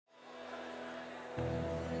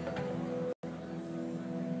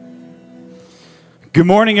Good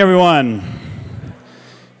morning, everyone.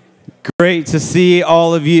 Great to see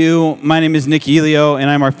all of you. My name is Nick Elio, and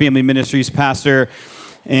I'm our Family Ministries pastor.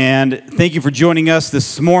 And thank you for joining us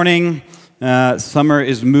this morning. Summer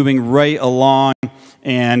is moving right along,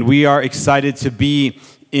 and we are excited to be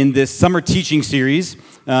in this summer teaching series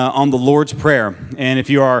on the Lord's Prayer. And if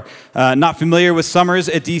you are not familiar with summers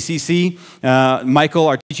at DCC, Michael,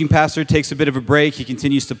 our teaching pastor, takes a bit of a break. He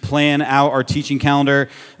continues to plan out our teaching calendar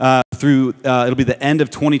through, it'll be the end of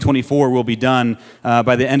 2024. We'll be done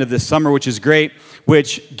by the end of this summer, which is great,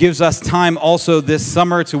 which gives us time also this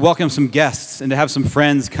summer to welcome some guests and to have some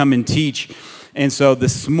friends come and teach. And so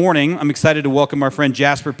this morning, I'm excited to welcome our friend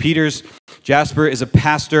Jasper Peters. Jasper is a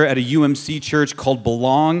pastor at a UMC church called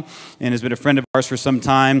Belong and has been a friend of ours for some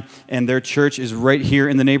time. And their church is right here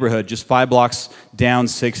in the neighborhood, just 5 blocks down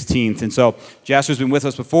 16th. And so Jasper's been with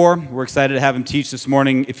us before. We're excited to have him teach this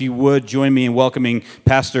morning. If you would, join me in welcoming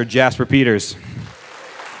Pastor Jasper Peters.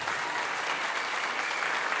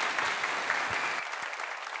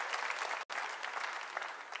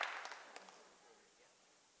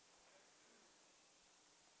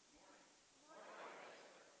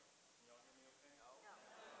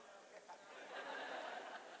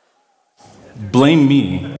 Blame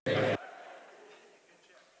me.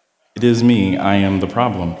 It is me. I am the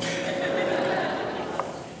problem.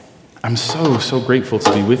 I'm so grateful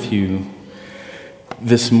to be with you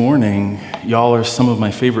this morning. Y'all are some of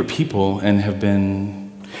my favorite people and have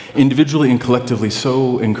been individually and collectively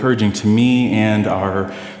so encouraging to me and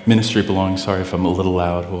our ministry Belong. Sorry if I'm a little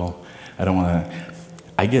loud. Well, I don't want to...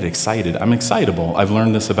 I get excited. I'm excitable. I've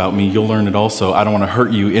learned this about me. You'll learn it also. I don't want to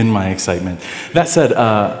hurt you in my excitement. That said,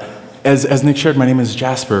 As Nick shared, my name is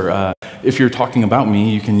Jasper. If you're talking about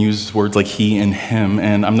me, you can use words like he and him,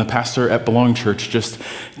 and I'm the pastor at Belong Church just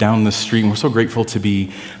down the street, and we're so grateful to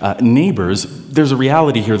be neighbors. There's a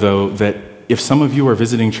reality here, though, that if some of you are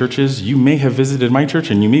visiting churches, you may have visited my church,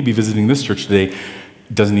 and you may be visiting this church today.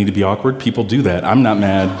 It doesn't need to be awkward. People do that. I'm not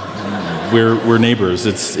mad. We're neighbors.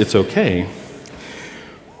 It's okay.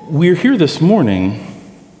 We're here this morning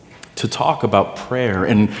to talk about prayer,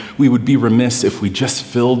 and we would be remiss if we just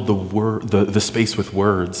filled the space with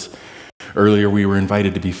words. Earlier, we were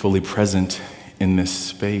invited to be fully present in this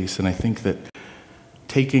space, and I think that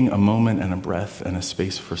taking a moment and a breath and a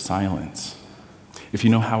space for silence. If you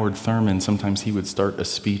know Howard Thurman, sometimes he would start a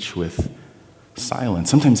speech with silence.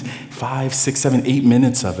 Sometimes 5, 6, 7, 8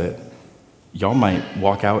 minutes of it. Y'all might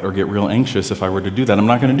walk out or get real anxious if I were to do that. I'm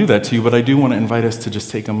not going to do that to you, but I do want to invite us to just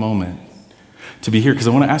take a moment to be here, because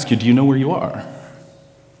I want to ask you, do you know where you are?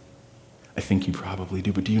 I think you probably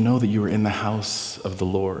do, but do you know that you are in the house of the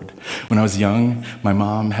Lord? When I was young, my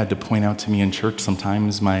mom had to point out to me in church,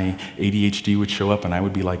 sometimes my ADHD would show up and I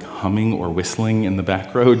would be like humming or whistling in the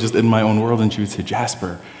back row, just in my own world, and she would say,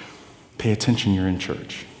 Jasper, pay attention, you're in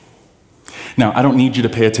church. Now, I don't need you to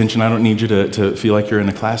pay attention. I don't need you to feel like you're in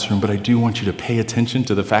a classroom, but I do want you to pay attention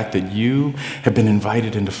to the fact that you have been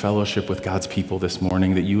invited into fellowship with God's people this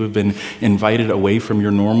morning, that you have been invited away from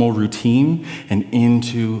your normal routine and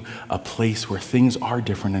into a place where things are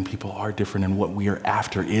different and people are different, and what we are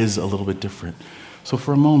after is a little bit different. So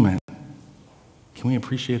for a moment, can we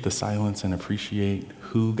appreciate the silence and appreciate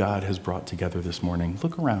who God has brought together this morning?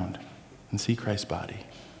 Look around and see Christ's body.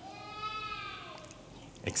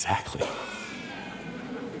 Exactly.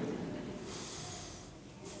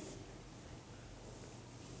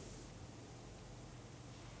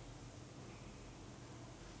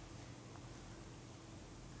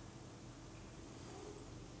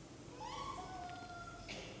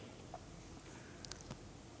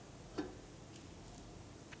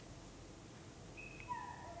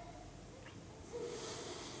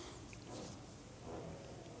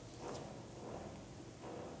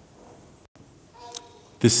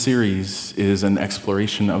 This series is an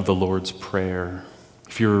exploration of the Lord's Prayer.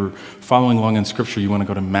 If you're following along in Scripture, you want to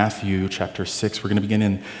go to Matthew chapter 6. We're going to begin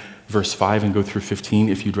in verse 5 and go through 15.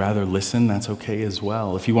 If you'd rather listen, that's okay as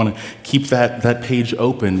well. If you want to keep that page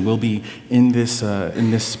open, we'll be in this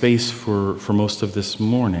space for most of this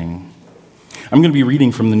morning. I'm going to be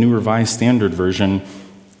reading from the New Revised Standard Version.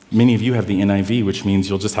 Many of you have the NIV, which means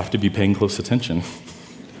you'll just have to be paying close attention.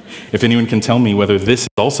 If anyone can tell me whether this is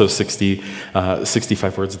also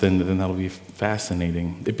 65 words, then that'll be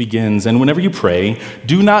fascinating. It begins, and whenever you pray,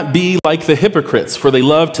 do not be like the hypocrites, for they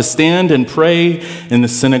love to stand and pray in the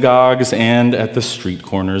synagogues and at the street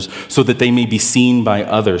corners, so that they may be seen by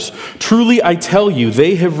others. Truly, I tell you,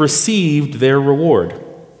 they have received their reward.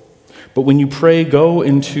 But when you pray, go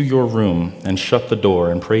into your room and shut the door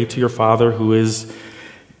and pray to your Father who is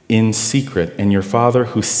in secret, and your Father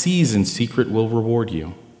who sees in secret will reward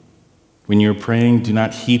you. When you're praying, do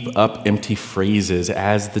not heap up empty phrases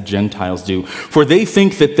as the Gentiles do, for they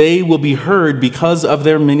think that they will be heard because of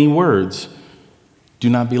their many words. Do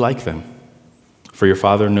not be like them, for your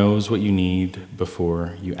Father knows what you need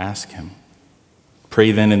before you ask him.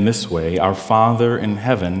 Pray then in this way, Our Father in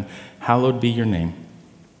heaven, hallowed be your name.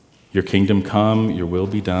 Your kingdom come, your will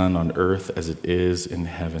be done on earth as it is in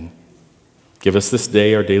heaven. Give us this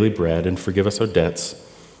day our daily bread, and forgive us our debts,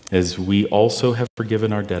 as we also have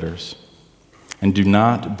forgiven our debtors. And do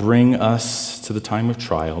not bring us to the time of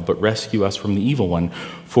trial, but rescue us from the evil one.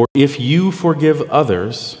 For if you forgive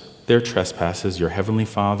others their trespasses, your heavenly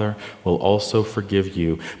Father will also forgive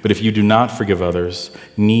you. But if you do not forgive others,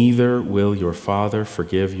 neither will your Father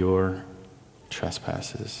forgive your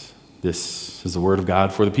trespasses. This is the word of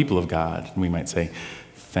God for the people of God. We might say,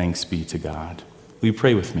 thanks be to God. Will you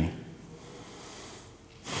pray with me?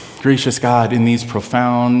 Gracious God, in these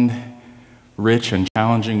profound, rich, and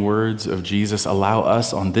challenging words of Jesus, allow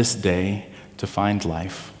us on this day to find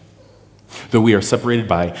life. Though we are separated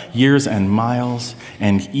by years and miles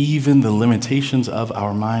and even the limitations of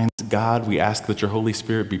our minds, God, we ask that your Holy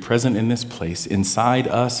Spirit be present in this place, inside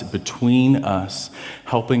us, between us,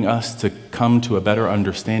 helping us to come to a better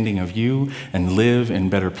understanding of you and live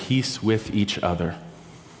in better peace with each other.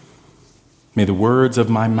 May the words of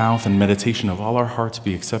my mouth and meditation of all our hearts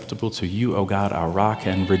be acceptable to you, O God, our rock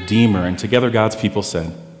and redeemer. And together God's people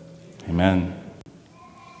said, amen.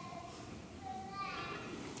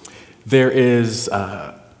 There is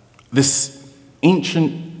this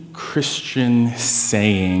ancient Christian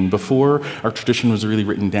saying, before our tradition was really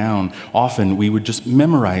written down, often we would just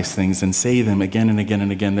memorize things and say them again and again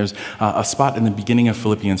and again. There's a spot in the beginning of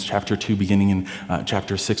Philippians chapter 2, beginning in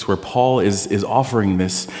chapter 6, where Paul is offering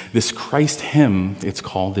this Christ hymn, it's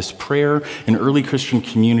called, this prayer in early Christian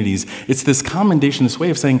communities. It's this commendation, this way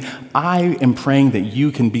of saying, I am praying that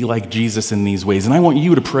you can be like Jesus in these ways, and I want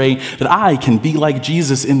you to pray that I can be like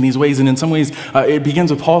Jesus in these ways. And in some ways, it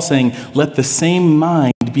begins with Paul saying, let the same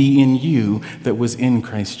mind be in you that was in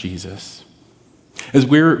Christ Jesus. As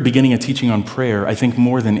we're beginning a teaching on prayer, I think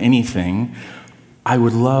more than anything, I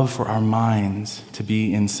would love for our minds to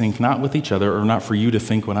be in sync, not with each other, or not for you to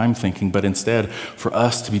think what I'm thinking, but instead for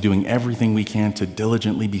us to be doing everything we can to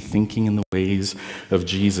diligently be thinking in the ways of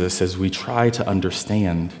Jesus as we try to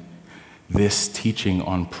understand this teaching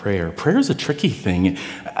on prayer. Prayer is a tricky thing.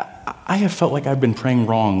 I have felt like I've been praying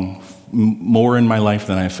wrong more in my life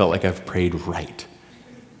than I felt like I've prayed right.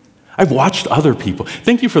 I've watched other people.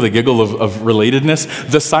 Thank you for the giggle of relatedness.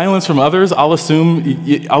 The silence from others, I'll assume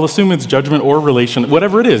it's judgment or relation,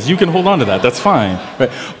 whatever it is. You can hold on to that. That's fine. Right?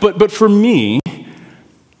 But for me,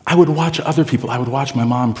 I would watch other people. I would watch my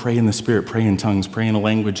mom pray in the Spirit, pray in tongues, pray in a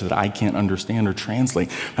language that I can't understand or translate.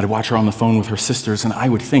 I'd watch her on the phone with her sisters, and I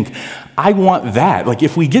would think, I want that. Like,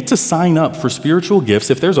 if we get to sign up for spiritual gifts,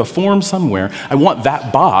 if there's a form somewhere, I want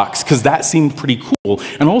that box, because that seemed pretty cool.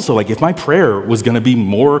 And also, like, if my prayer was going to be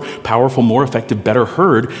more powerful, more effective, better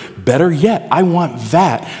heard, better yet, I want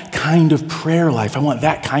that kind of prayer life. I want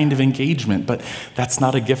that kind of engagement. But that's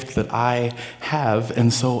not a gift that I have,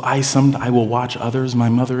 and so I will watch others, my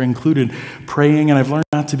mother included, praying, and I've learned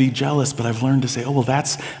not to be jealous, but I've learned to say, oh, well,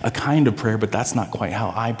 that's a kind of prayer, but that's not quite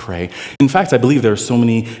how I pray. In fact, I believe there are so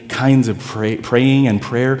many kinds of praying and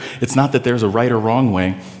prayer. It's not that there's a right or wrong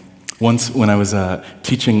way. Once, when I was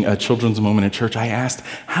teaching a children's moment at church, I asked,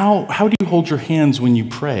 how do you hold your hands when you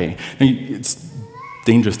pray? Now, it's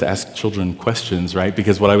dangerous to ask children questions, right?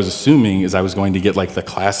 Because what I was assuming is I was going to get like the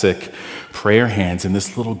classic prayer hands, and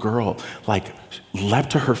this little girl like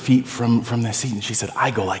leapt to her feet from the seat, and she said, I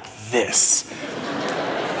go like this.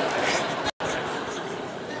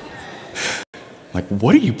 Like,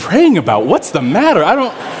 what are you praying about? What's the matter?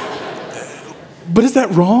 But is that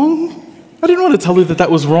wrong? I didn't want to tell her that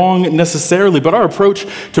was wrong necessarily, but our approach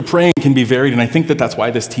to praying can be varied, and I think that that's why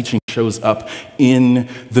this teaching shows up in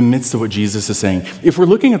the midst of what Jesus is saying. If we're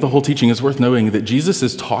looking at the whole teaching, it's worth noting that Jesus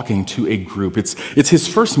is talking to a group. It's his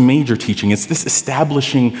first major teaching. It's this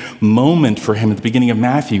establishing moment for him at the beginning of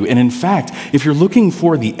Matthew. And in fact, if you're looking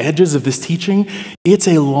for the edges of this teaching, it's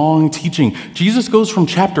a long teaching. Jesus goes from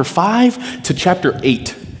chapter 5 to chapter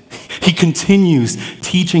 8. He continues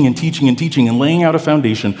teaching and teaching and teaching and laying out a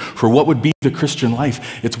foundation for what would be the Christian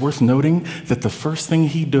life. It's worth noting that the first thing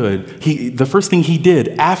he did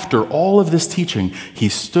after all of this teaching, he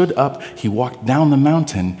stood up, he walked down the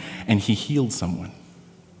mountain, and he healed someone.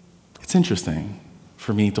 It's interesting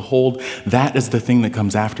for me to hold that as the thing that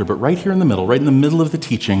comes after, but right here in the middle of the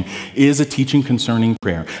teaching is a teaching concerning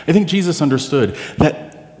prayer. I think Jesus understood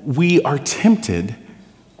that we are tempted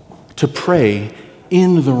to pray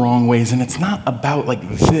in the wrong ways. And it's not about like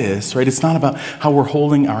this, right? It's not about how we're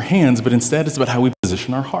holding our hands, but instead it's about how we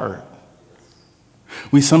position our heart.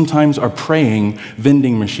 We sometimes are praying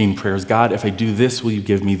vending machine prayers. God, if I do this, will you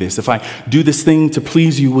give me this? If I do this thing to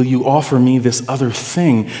please you, will you offer me this other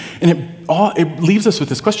thing? And it leaves us with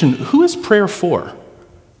this question: who is prayer for?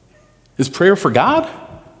 Is prayer for God?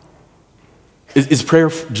 Is prayer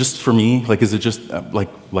just for me? Like, is it just like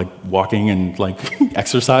walking and like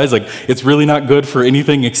exercise? Like, it's really not good for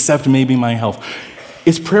anything except maybe my health.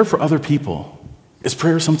 Is prayer for other people? Is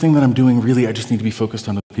prayer something that I'm doing really, I just need to be focused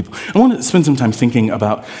on other people? I want to spend some time thinking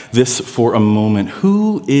about this for a moment.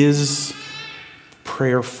 Who is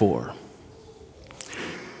prayer for?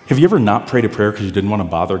 Have you ever not prayed a prayer because you didn't want to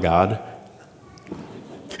bother God?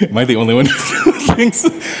 Am I the only one who thinks?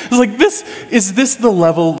 It's like, is this the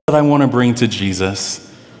level that I want to bring to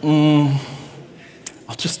Jesus? I'll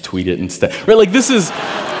just tweet it instead. Right? Like, this is...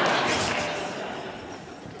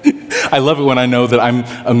 I love it when I know that I'm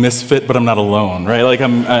a misfit, but I'm not alone, right?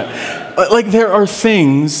 Like, there are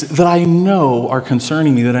things that I know are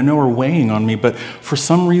concerning me, that I know are weighing on me, but for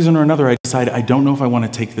some reason or another, I decide I don't know if I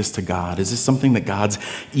want to take this to God. Is this something that God's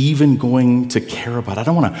even going to care about? I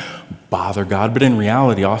don't want to bother God, but in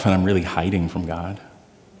reality, often I'm really hiding from God.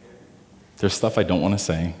 There's stuff I don't want to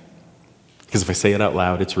say, because if I say it out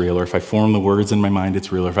loud, it's real, or if I form the words in my mind,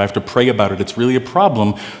 it's real, or if I have to pray about it, it's really a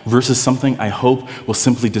problem, versus something I hope will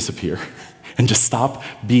simply disappear and just stop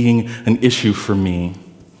being an issue for me.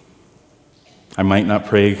 I might not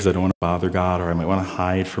pray because I don't want to bother God, or I might want to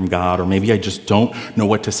hide from God, or maybe I just don't know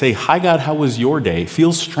what to say. Hi, God, how was your day?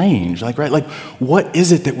 Feels strange, right? Like, what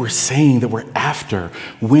is it that we're saying, that we're after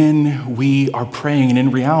when we are praying? And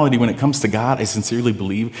in reality, when it comes to God, I sincerely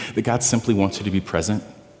believe that God simply wants you to be present.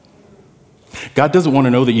 God doesn't want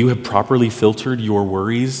to know that you have properly filtered your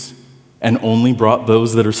worries and only brought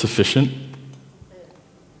those that are sufficient.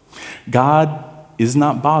 God is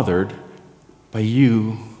not bothered by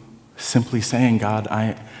you simply saying, God,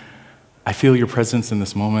 I feel your presence in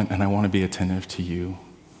this moment and I want to be attentive to you.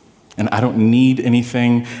 And I don't need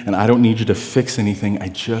anything and I don't need you to fix anything. I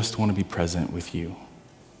just want to be present with you.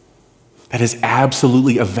 That is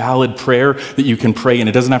absolutely a valid prayer that you can pray, and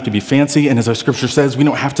it doesn't have to be fancy. And as our scripture says, we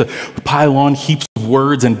don't have to pile on heaps of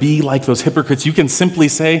words and be like those hypocrites. You can simply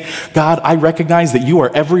say, God, I recognize that you are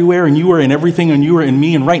everywhere and you are in everything and you are in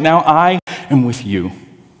me, and right now I am with you.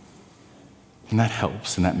 And that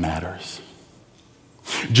helps and that matters.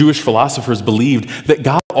 Jewish philosophers believed that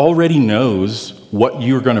God already knows what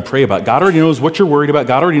you're going to pray about. God already knows what you're worried about.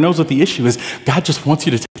 God already knows what the issue is. God just wants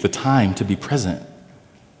you to take the time to be present.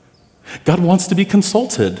 God wants to be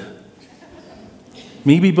consulted.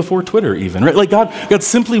 Maybe before Twitter even, right? Like God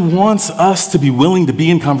simply wants us to be willing to be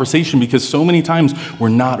in conversation, because so many times we're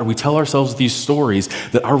not, or we tell ourselves these stories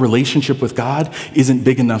that our relationship with God isn't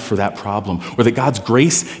big enough for that problem, or that God's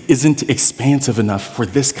grace isn't expansive enough for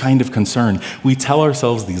this kind of concern. We tell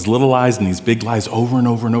ourselves these little lies and these big lies over and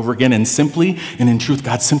over and over again, and in truth,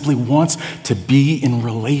 God simply wants to be in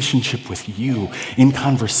relationship with you, in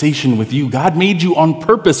conversation with you. God made you on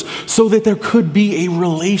purpose so that there could be a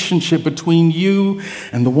relationship between you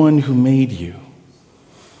and the one who made you.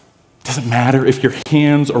 It doesn't matter if your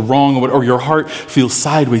hands are wrong or your heart feels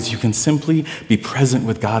sideways. You can simply be present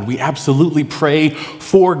with God. We absolutely pray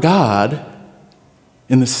for God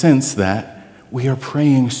in the sense that we are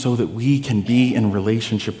praying so that we can be in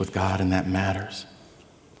relationship with God, and that matters.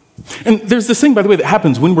 And there's this thing, by the way, that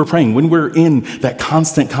happens when we're praying, when we're in that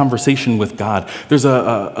constant conversation with God. There's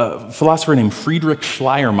a philosopher named Friedrich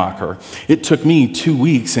Schleiermacher. It took me 2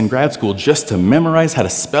 weeks in grad school just to memorize how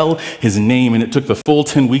to spell his name, and it took the full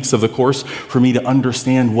 10 weeks of the course for me to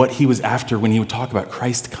understand what he was after when he would talk about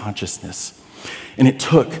Christ consciousness. And it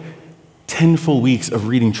took 10 full weeks of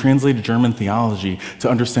reading translated German theology to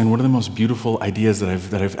understand one of the most beautiful ideas that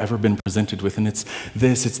I've ever been presented with. And it's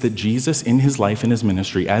that Jesus in his life, in his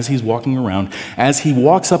ministry, as he's walking around, as he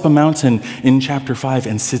walks up a mountain in chapter 5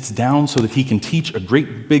 and sits down so that he can teach a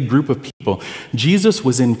great big group of people, Jesus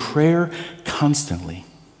was in prayer constantly.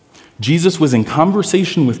 Jesus was in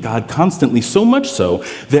conversation with God constantly, so much so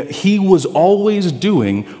that he was always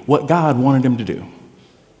doing what God wanted him to do.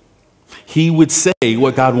 He would say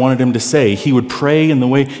what God wanted him to say. He would pray in the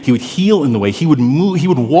way, he would heal in the way, he would move, he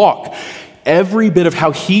would walk. Every bit of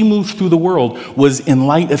how he moved through the world was in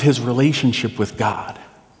light of his relationship with God.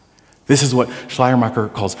 This is what Schleiermacher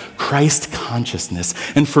calls Christ consciousness.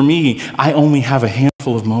 And for me, I only have a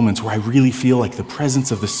handful of moments where I really feel like the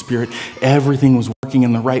presence of the Spirit, everything was working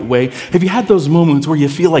in the right way. Have you had those moments where you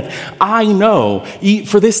feel like, I know,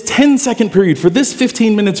 for this 10-second period, for this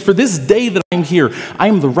 15 minutes, for this day that I'm here, I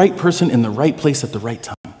am the right person in the right place at the right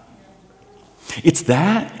time? It's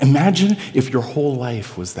that. Imagine if your whole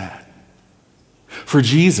life was that. For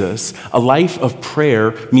Jesus, a life of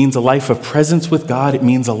prayer means a life of presence with God. It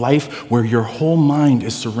means a life where your whole mind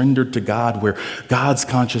is surrendered to God, where God's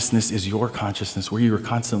consciousness is your consciousness, where you are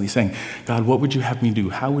constantly saying, God, what would you have me do?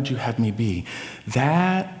 How would you have me be?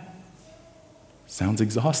 That sounds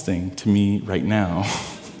exhausting to me right now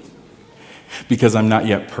because I'm not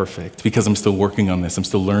yet perfect, because I'm still working on this. I'm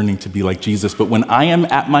still learning to be like Jesus. But when I am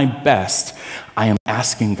at my best, I am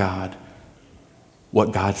asking God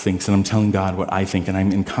what God thinks, and I'm telling God what I think, and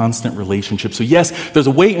I'm in constant relationship. So yes, there's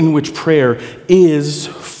a way in which prayer is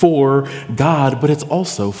for God, but it's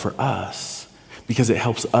also for us, because it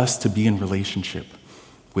helps us to be in relationship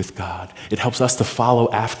with God. It helps us to follow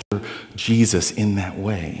after Jesus in that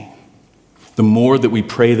way. The more that we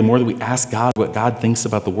pray, the more that we ask God what God thinks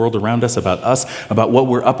about the world around us, about what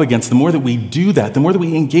we're up against, the more that we do that, the more that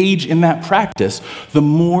we engage in that practice, the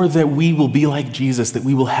more that we will be like Jesus, that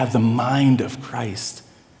we will have the mind of Christ,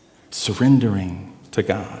 surrendering to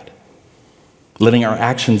God, letting our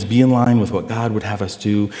actions be in line with what God would have us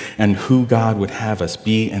do and who God would have us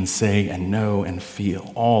be and say and know and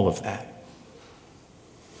feel, all of that.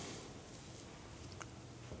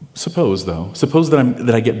 Suppose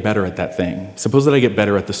that I get better at that thing. Suppose that I get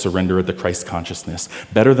better at the surrender, at the Christ consciousness,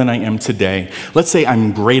 better than I am today. Let's say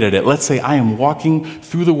I'm great at it. Let's say I am walking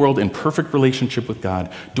through the world in perfect relationship with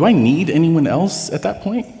God. Do I need anyone else at that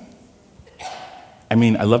point? I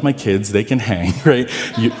mean, I love my kids. They can hang, right?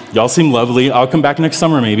 Y'all seem lovely. I'll come back next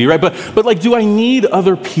summer maybe, right? But like, do I need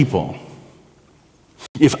other people?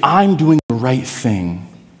 If I'm doing the right thing,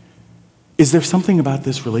 is there something about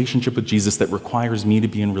this relationship with Jesus that requires me to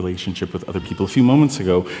be in relationship with other people? A few moments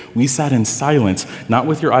ago, we sat in silence, not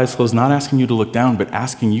with your eyes closed, not asking you to look down, but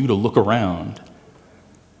asking you to look around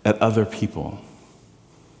at other people.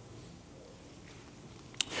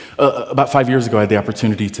 About 5 years ago, I had the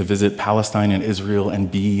opportunity to visit Palestine and Israel and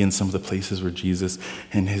be in some of the places where Jesus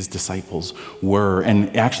and his disciples were,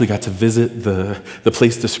 and actually got to visit the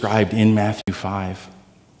place described in Matthew 5.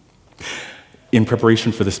 In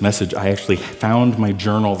preparation for this message, I actually found my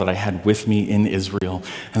journal that I had with me in Israel,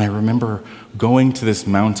 and I remember going to this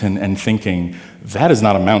mountain and thinking, that is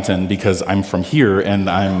not a mountain because I'm from here and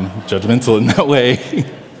I'm judgmental in that way,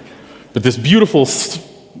 but this beautiful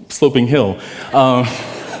sloping hill. But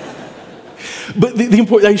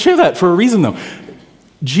I share that for a reason though.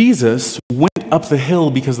 Jesus went up the hill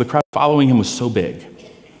because the crowd following him was so big.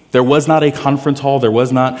 There was not a conference hall. There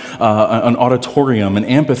was not an auditorium, an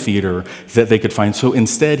amphitheater that they could find. So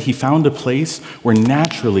instead, he found a place where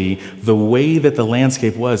naturally, the way that the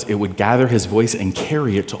landscape was, it would gather his voice and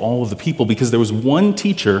carry it to all of the people because there was one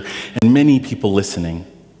teacher and many people listening.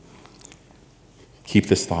 Keep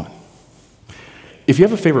this thought. If you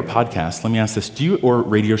have a favorite podcast, let me ask this, or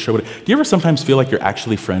radio show, do you ever sometimes feel like you're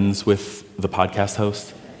actually friends with the podcast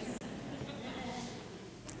host?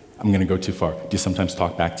 I'm going to go too far. Do you sometimes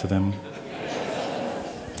talk back to them?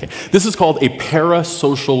 Okay. This is called a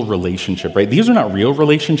parasocial relationship, right? These are not real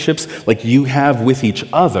relationships like you have with each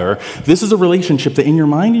other. This is a relationship that in your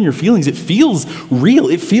mind and your feelings, it feels real.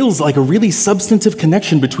 It feels like a really substantive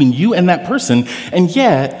connection between you and that person, and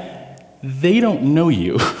yet they don't know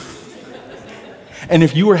you. And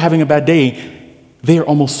if you are having a bad day, they are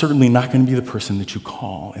almost certainly not going to be the person that you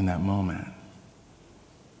call in that moment.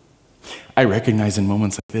 I recognize in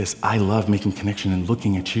moments like this, I love making connection and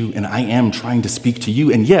looking at you, and I am trying to speak to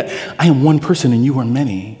you, and yet I am one person and you are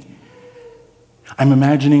many. I'm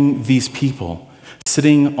imagining these people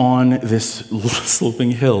sitting on this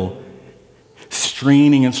sloping hill,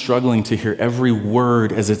 straining and struggling to hear every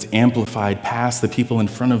word as it's amplified past the people in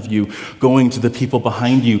front of you, going to the people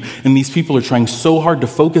behind you. And these people are trying so hard to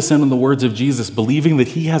focus in on the words of Jesus, believing that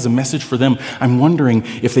he has a message for them. I'm wondering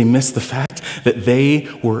if they missed the fact that they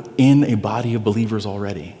were in a body of believers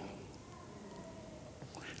already.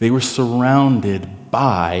 They were surrounded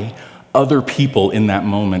by other people in that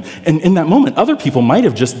moment. And in that moment, other people might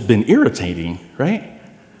have just been irritating, right?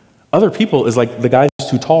 Other people is like the guy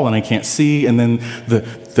who's too tall and I can't see, and then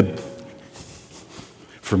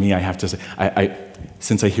for me, I have to say, I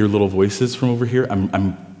since I hear little voices from over here,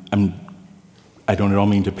 I don't at all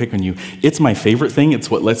mean to pick on you. It's my favorite thing. It's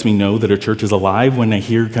what lets me know that a church is alive when I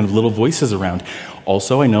hear kind of little voices around.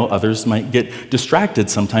 Also, I know others might get distracted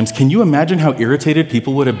sometimes. Can you imagine how irritated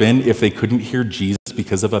people would have been if they couldn't hear Jesus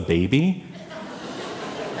because of a baby?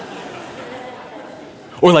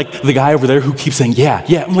 Or like the guy over there who keeps saying, yeah.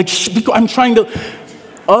 I'm like, I'm trying to...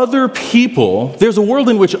 Other people, there's a world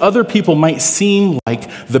in which other people might seem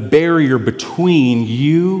like the barrier between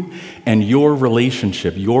you and your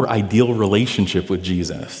relationship, your ideal relationship with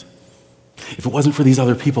Jesus. If it wasn't for these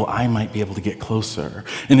other people, I might be able to get closer.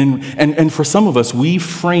 And for some of us, we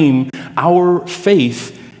frame our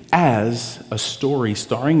faith as a story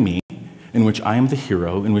starring me, in which I am the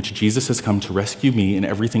hero, in which Jesus has come to rescue me, and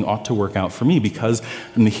everything ought to work out for me because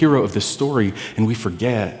I'm the hero of this story, and we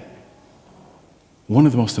forget. One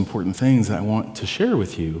of the most important things that I want to share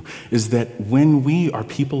with you is that when we are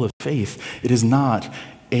people of faith, it is not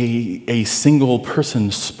a single person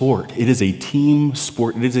sport. It is a team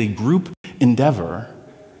sport. It is a group endeavor.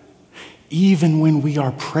 Even when we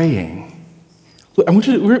are praying, we're going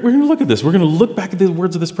to look at this. We're going to look back at the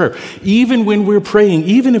words of this prayer. Even when we're praying,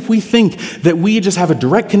 even if we think that we just have a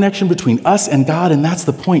direct connection between us and God, and that's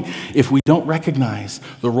the point, if we don't recognize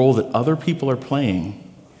the role that other people are playing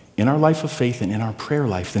in our life of faith and in our prayer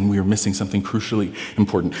life, then we are missing something crucially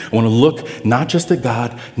important. I want to look not just at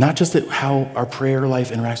God, not just at how our prayer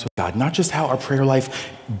life interacts with God, not just how our prayer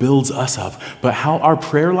life builds us up, but how our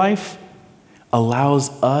prayer life allows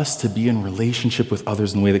us to be in relationship with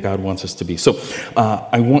others in the way that God wants us to be. So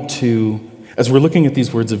I want to, as we're looking at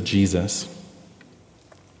these words of Jesus,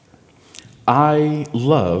 I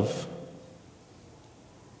love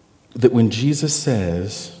that when Jesus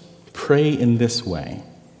says, pray in this way,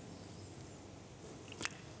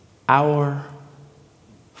 our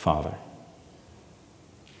Father,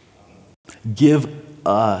 give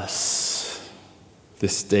us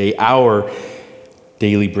this day our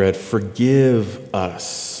daily bread. Forgive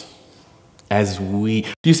us as we...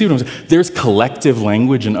 Do you see what I'm saying? There's collective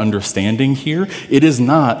language and understanding here. It is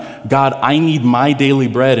not, God, I need my daily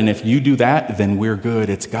bread, and if you do that, then we're good.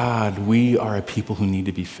 It's God, we are a people who need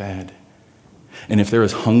to be fed. And if there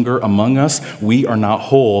is hunger among us, we are not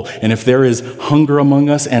whole. And if there is hunger among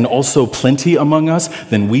us and also plenty among us,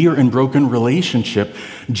 then we are in broken relationship.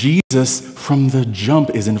 Jesus, from the jump,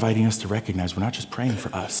 is inviting us to recognize we're not just praying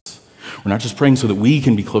for us. We're not just praying so that we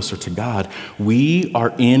can be closer to God. We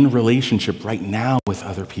are in relationship right now with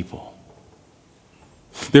other people.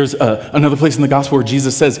 There's another place in the gospel where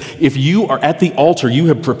Jesus says, if you are at the altar, you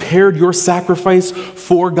have prepared your sacrifice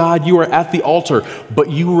for God, you are at the altar,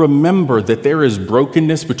 but you remember that there is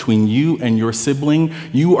brokenness between you and your sibling,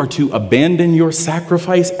 you are to abandon your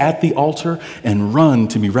sacrifice at the altar and run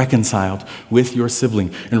to be reconciled with your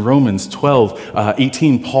sibling. In Romans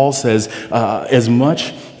 12:18, Paul says, as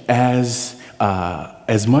much as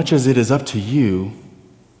it is up to you,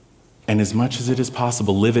 and as much as it is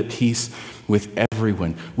possible, live at peace with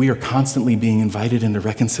everyone. We are constantly being invited into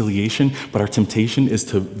reconciliation, but our temptation is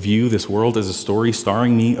to view this world as a story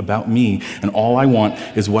starring me about me, and all I want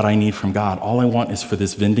is what I need from God. All I want is for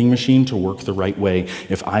this vending machine to work the right way.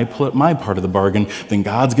 If I put my part of the bargain, then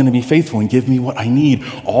God's going to be faithful and give me what I need.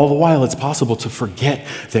 All the while, it's possible to forget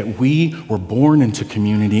that we were born into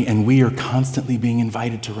community, and we are constantly being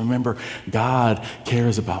invited to remember God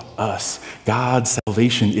cares about us. God's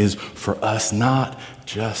salvation is for us, not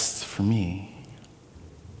just for me.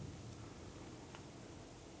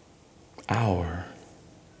 Our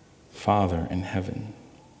Father in heaven.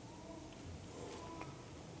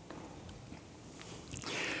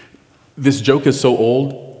 This joke is so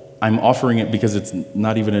old, I'm offering it because it's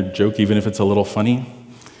not even a joke, even if it's a little funny.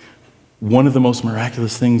 One of the most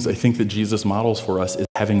miraculous things I think that Jesus models for us is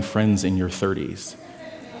having friends in your 30s.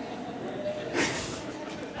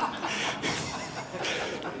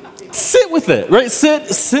 Sit with it, right?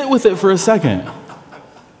 Sit with it for a second.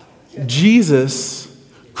 Jesus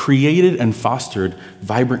created and fostered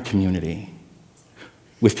vibrant community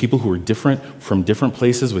with people who are different from different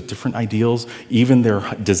places, with different ideals. Even their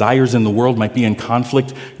desires in the world might be in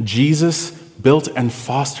conflict. Jesus built and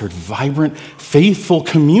fostered vibrant, faithful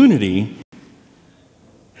community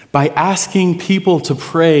by asking people to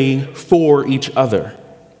pray for each other.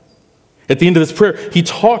 At the end of this prayer, he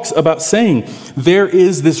talks about saying there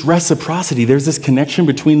is this reciprocity, there's this connection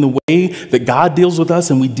between the way that God deals with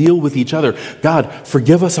us and we deal with each other. God,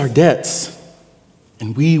 forgive us our debts,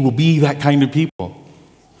 and we will be that kind of people.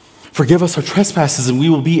 Forgive us our trespasses, and we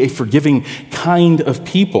will be a forgiving kind of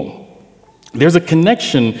people. There's a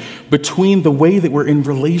connection between the way that we're in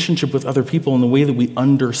relationship with other people and the way that we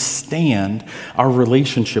understand our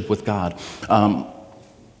relationship with God.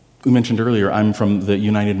 We mentioned earlier, I'm from the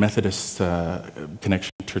United Methodist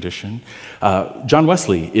Connection tradition. John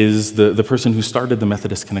Wesley is the person who started the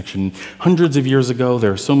Methodist Connection hundreds of years ago.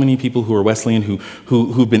 There are so many people who are Wesleyan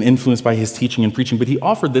who've been influenced by his teaching and preaching, but he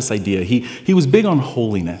offered this idea. He was big on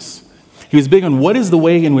holiness. He was big on what is the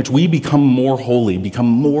way in which we become more holy, become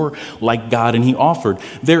more like God, and he offered,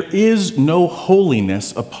 there is no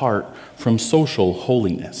holiness apart from social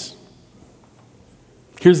holiness.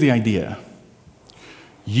 Here's the idea.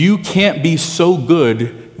 You can't be so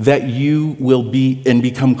good that you will be and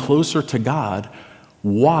become closer to God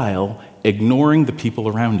while ignoring the people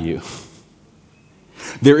around you.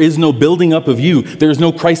 There is no building up of you. There is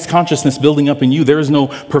no Christ consciousness building up in you. There is no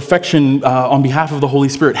perfection on behalf of the Holy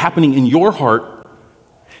Spirit happening in your heart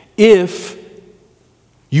if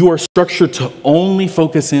you are structured to only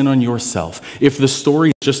focus in on yourself. If the story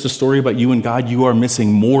is just a story about you and God, you are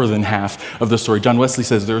missing more than half of the story. John Wesley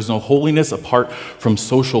says there is no holiness apart from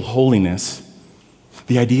social holiness.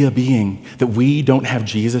 The idea being that we don't have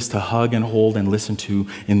Jesus to hug and hold and listen to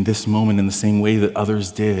in this moment in the same way that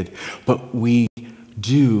others did, but we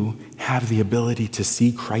do have the ability to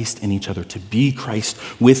see Christ in each other, to be Christ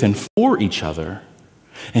with and for each other.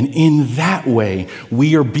 And in that way,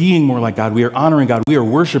 we are being more like God, we are honoring God, we are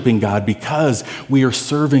worshiping God because we are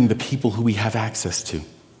serving the people who we have access to.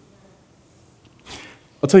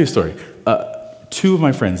 I'll tell you a story. Two of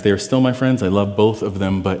my friends, they are still my friends, I love both of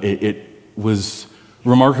them, but it was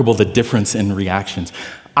remarkable the difference in reactions.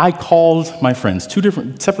 I called my friends,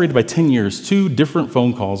 separated by 10 years, 2 different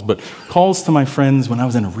phone calls, but calls to my friends when I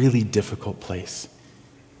was in a really difficult place.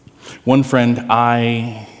 One friend,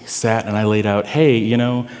 I sat and I laid out, hey,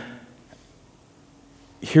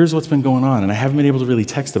 here's what's been going on, and I haven't been able to really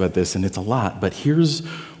text about this, and it's a lot, but here's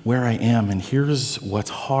where I am, and here's what's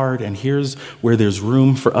hard, and here's where there's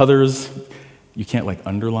room for others. You can't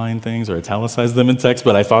underline things or italicize them in text,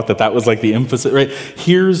 but I thought that was the emphasis, right?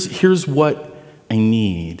 Here's what I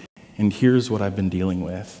need, and here's what I've been dealing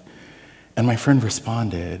with. And my friend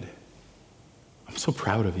responded, I'm so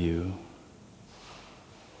proud of you.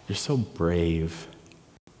 You're so brave.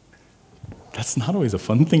 That's not always a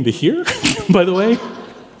fun thing to hear, by the way.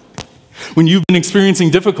 When you've been experiencing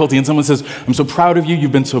difficulty and someone says, I'm so proud of you,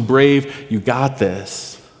 you've been so brave, you got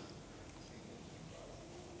this.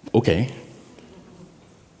 Okay.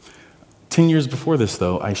 10 years before this,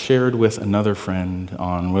 though, I shared with another friend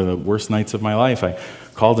on one of the worst nights of my life. I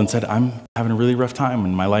called and said, I'm having a really rough time,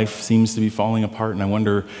 and my life seems to be falling apart, and I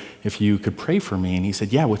wonder if you could pray for me. And he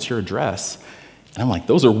said, yeah, what's your address? And I'm like,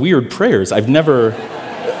 those are weird prayers. I've never...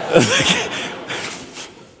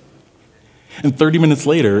 And 30 minutes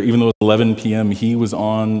later, even though it was 11 p.m., he was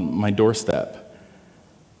on my doorstep.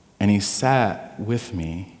 And he sat with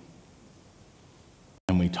me.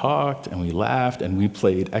 And we talked, and we laughed, and we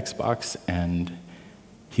played Xbox, and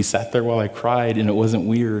he sat there while I cried, and it wasn't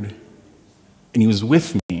weird. And he was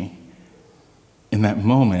with me in that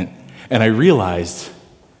moment. And I realized,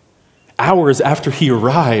 hours after he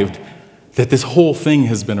arrived, that this whole thing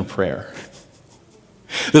has been a prayer.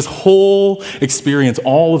 This whole experience,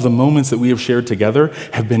 all of the moments that we have shared together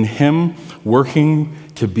have been him working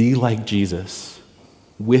to be like Jesus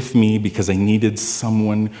with me because I needed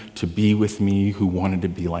someone to be with me who wanted to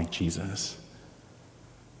be like Jesus.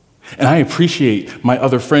 And I appreciate my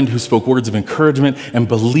other friend who spoke words of encouragement and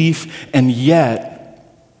belief, and yet,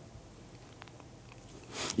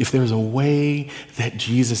 if there's a way that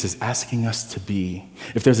Jesus is asking us to be,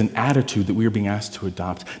 if there's an attitude that we are being asked to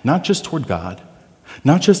adopt, not just toward God,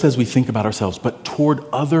 not just as we think about ourselves, but toward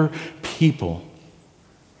other people.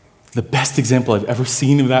 The best example I've ever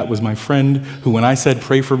seen of that was my friend who, when I said,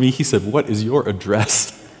 pray for me, he said, what is your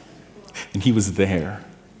address? And he was there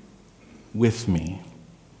with me.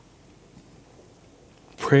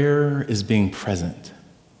 Prayer is being present.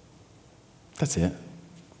 That's it.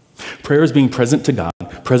 Prayer is being present to God,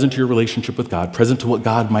 present to your relationship with God, present to what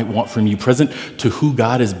God might want from you, present to who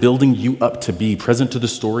God is building you up to be, present to the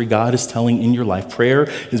story God is telling in your life. Prayer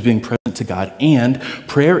is being present to God, and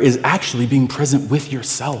prayer is actually being present with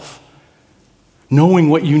yourself. Knowing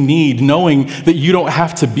what you need, knowing that you don't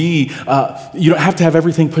have to have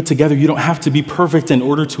everything put together. You don't have to be perfect in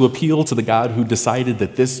order to appeal to the God who decided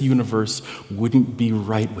that this universe wouldn't be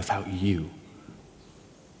right without you.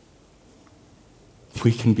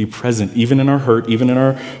 We can be present, even in our hurt, even in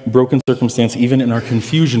our broken circumstance, even in our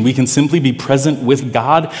confusion. We can simply be present with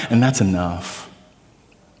God, and that's enough.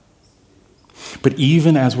 But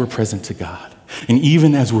even as we're present to God, and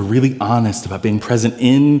even as we're really honest about being present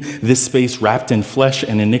in this space wrapped in flesh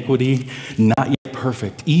and iniquity, not yet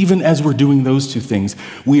perfect, even as we're doing those two things,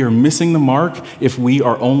 we are missing the mark if we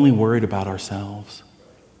are only worried about ourselves.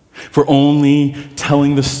 If we're only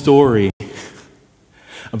telling the story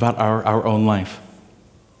about our own life.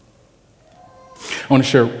 I want to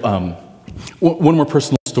share one more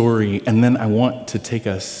personal story, and then I want to take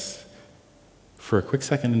us for a quick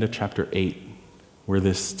second into chapter 8, where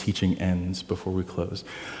this teaching ends before we close.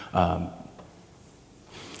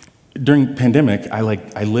 During pandemic,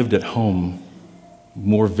 I lived at home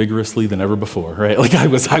more vigorously than ever before, right? I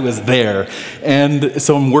was there. And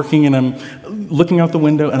so I'm working and I'm looking out the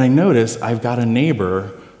window, and I notice I've got a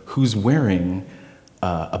neighbor who's wearing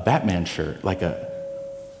a Batman shirt, let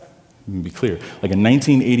me be clear, like a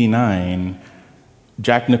 1989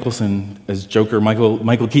 Jack Nicholson as Joker,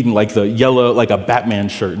 Michael Keaton, like the yellow, like a Batman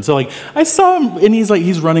shirt. And so I saw him and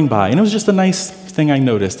he's running by, and it was just a nice thing I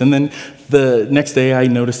noticed. And then the next day I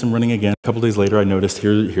noticed him running again. A couple days later I noticed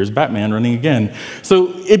here's Batman running again.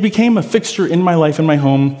 So it became a fixture in my life, in my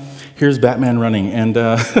home. Here's Batman running. And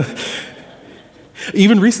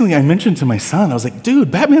even recently I mentioned to my son, I was like, dude,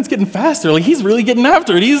 Batman's getting faster. Like, he's really getting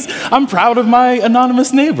after it. I'm proud of my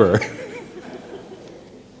anonymous neighbor.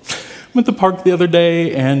 Went to the park the other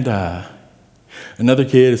day, and another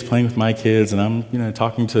kid is playing with my kids, and I'm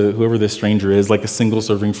talking to whoever this stranger is, like a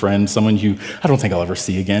single-serving friend, someone who I don't think I'll ever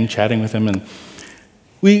see again, chatting with him. And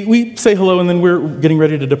we say hello, and then we're getting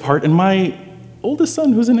ready to depart, and my oldest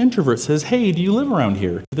son, who's an introvert, says, hey, do you live around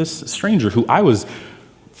here? This stranger, who I was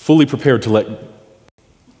fully prepared to let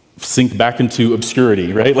sink back into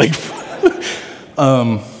obscurity, right?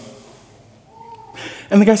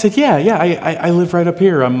 And the guy said, yeah, I live right up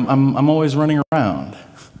here. I'm always running around.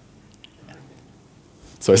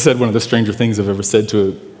 So I said one of the stranger things I've ever said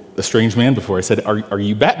to a strange man before. I said, are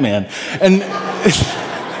you Batman? And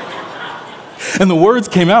and the words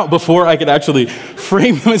came out before I could actually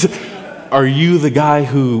frame them. I said, are you the guy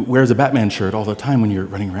who wears a Batman shirt all the time when you're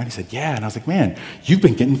running around? He said, yeah. And I was like, man, you've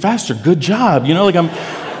been getting faster. Good job.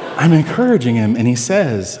 I'm encouraging him. And he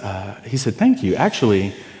said, thank you.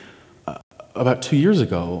 Actually, about 2 years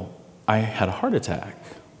ago, I had a heart attack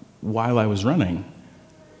while I was running.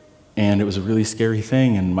 And it was a really scary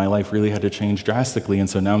thing, and my life really had to change drastically. And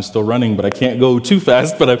so now I'm still running, but I can't go too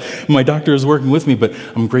fast. But my doctor is working with me. But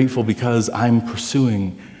I'm grateful because I'm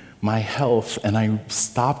pursuing my health. And I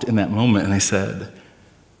stopped in that moment and I said,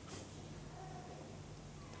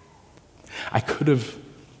 I could have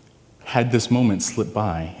had this moment slip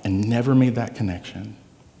by and never made that connection,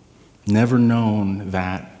 never known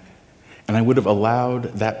that. And I would have allowed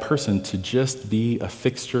that person to just be a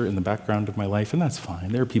fixture in the background of my life, and that's fine.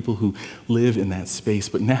 There are people who live in that space.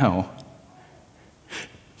 But now,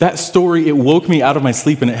 that story, it woke me out of my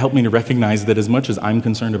sleep, and it helped me to recognize that as much as I'm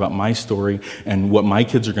concerned about my story and what my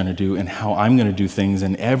kids are going to do and how I'm going to do things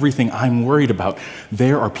and everything I'm worried about,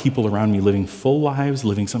 there are people around me living full lives,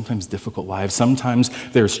 living sometimes difficult lives. Sometimes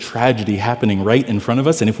there's tragedy happening right in front of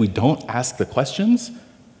us, and if we don't ask the questions,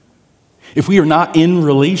 if we are not in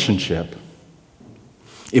relationship,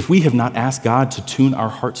 if we have not asked God to tune our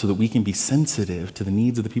hearts so that we can be sensitive to the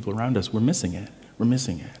needs of the people around us, we're missing it. We're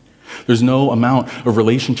missing it. There's no amount of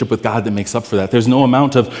relationship with God that makes up for that. There's no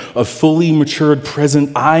amount of fully matured,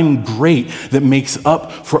 present, I'm great that makes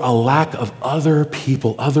up for a lack of other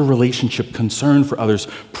people, other relationship, concern for others,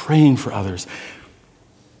 praying for others.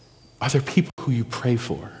 Are there people who you pray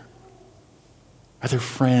for? Are there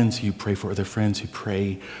friends who you pray for? Are there friends who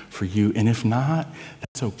pray for you? And if not,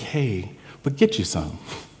 that's okay, but get you some.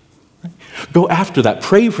 Go after that.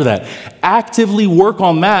 Pray for that. Actively work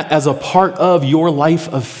on that as a part of your life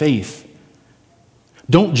of faith.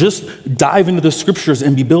 Don't just dive into the scriptures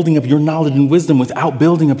and be building up your knowledge and wisdom without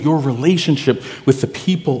building up your relationship with the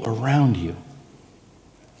people around you.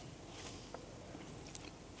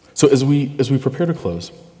 So as we prepare to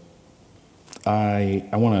close, I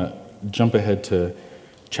want to jump ahead to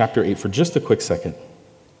chapter 8 for just a quick second.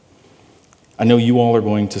 I know you all are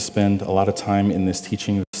going to spend a lot of time in this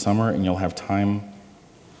teaching this summer, and you'll have time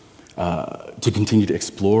to continue to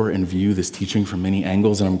explore and view this teaching from many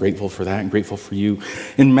angles, and I'm grateful for that and grateful for you.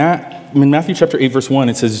 In Matthew chapter 8, verse 1,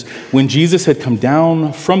 it says, when Jesus had come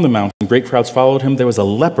down from the mountain, great crowds followed him. There was a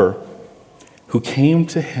leper who came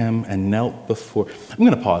to him and knelt before. I'm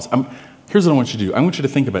going to pause. Here's what I want you to do. I want you to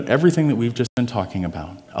think about everything that we've just been talking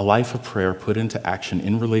about, a life of prayer put into action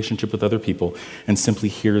in relationship with other people, and simply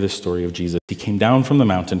hear this story of Jesus. He came down from the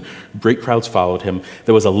mountain. Great crowds followed him.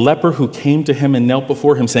 There was a leper who came to him and knelt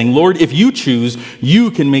before him, saying, Lord, if you choose,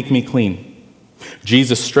 you can make me clean.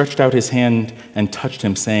 Jesus stretched out his hand and touched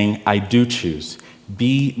him, saying, I do choose.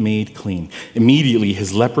 Be made clean. Immediately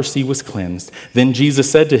his leprosy was cleansed. Then Jesus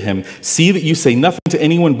said to him, see that you say nothing to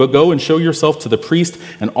anyone, but go and show yourself to the priest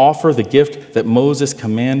and offer the gift that Moses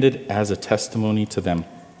commanded as a testimony to them.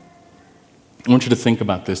 I want you to think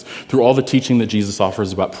about this. Through all the teaching that Jesus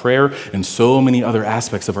offers about prayer and so many other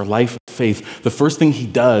aspects of our life of faith, the first thing he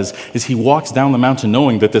does is he walks down the mountain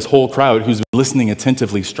knowing that this whole crowd who's listening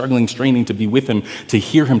attentively, struggling, straining to be with him, to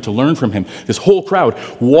hear him, to learn from him, this whole crowd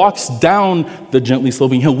walks down the gently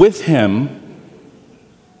sloping hill with him,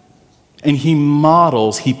 and he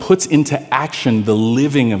models, he puts into action the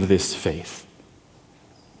living of this faith.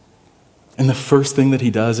 And the first thing that he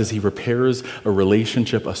does is he repairs a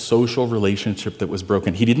relationship, a social relationship that was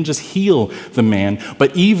broken. He didn't just heal the man,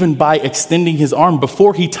 but even by extending his arm,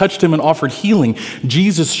 before he touched him and offered healing,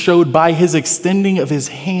 Jesus showed by his extending of his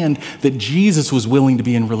hand that Jesus was willing to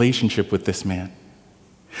be in relationship with this man,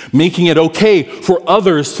 making it okay for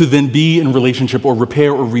others to then be in relationship or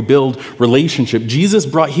repair or rebuild relationship. Jesus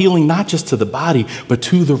brought healing not just to the body, but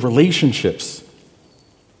to the relationships.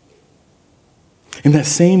 In that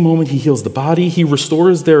same moment, he heals the body. He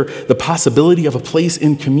restores the possibility of a place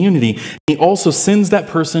in community. He also sends that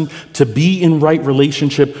person to be in right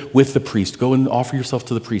relationship with the priest. Go and offer yourself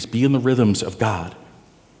to the priest. Be in the rhythms of God.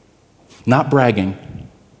 Not bragging.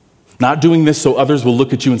 Not doing this so others will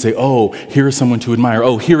look at you and say, oh, here is someone to admire.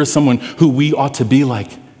 Oh, here is someone who we ought to be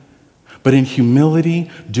like. But in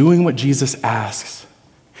humility, doing what Jesus asks.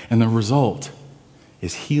 And the result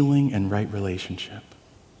is healing and right relationship.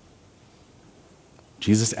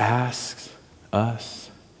 Jesus asks us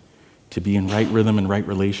to be in right rhythm and right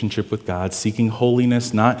relationship with God, seeking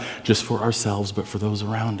holiness not just for ourselves, but for those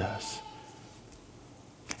around us.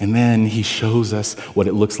 And then he shows us what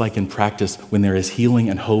it looks like in practice when there is healing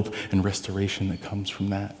and hope and restoration that comes from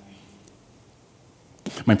that.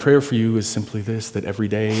 My prayer for you is simply this, that every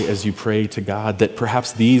day as you pray to God, that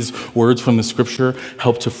perhaps these words from the scripture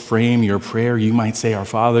help to frame your prayer. You might say, Our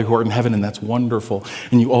Father who art in heaven, and that's wonderful.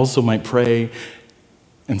 And you also might pray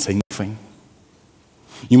and say nothing.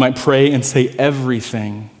 You might pray and say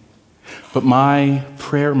everything. But my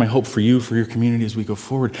prayer, my hope for you, for your community as we go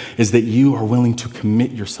forward, is that you are willing to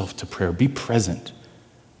commit yourself to prayer. Be present.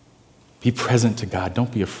 Be present to God.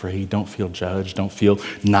 Don't be afraid. Don't feel judged. Don't feel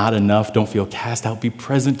not enough. Don't feel cast out. Be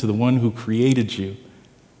present to the one who created you.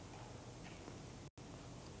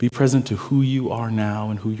 Be present to who you are now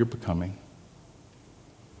and who you're becoming.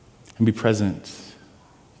 And be present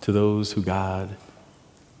to those who God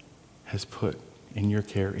has put in your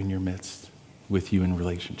care, in your midst, with you in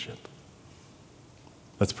relationship.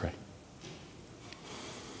 Let's pray.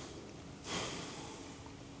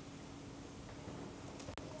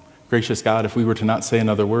 Gracious God, if we were to not say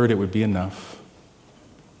another word, it would be enough.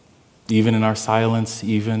 Even in our silence,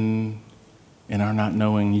 even in our not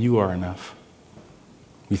knowing, you are enough.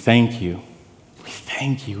 We thank you. We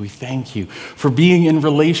thank you. We thank you for being in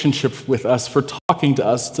relationship with us, for talking to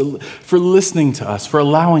us, for listening to us, for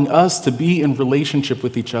allowing us to be in relationship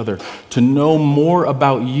with each other, to know more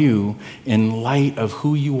about you in light of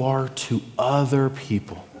who you are to other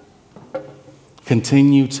people.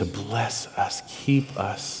 Continue to bless us, keep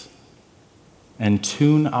us, and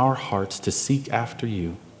tune our hearts to seek after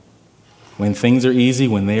you when things are easy,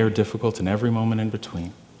 when they are difficult, and every moment in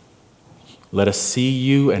between. Let us see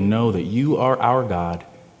you and know that you are our God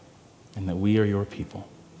and that we are your people.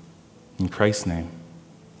 In Christ's name,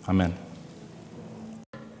 amen.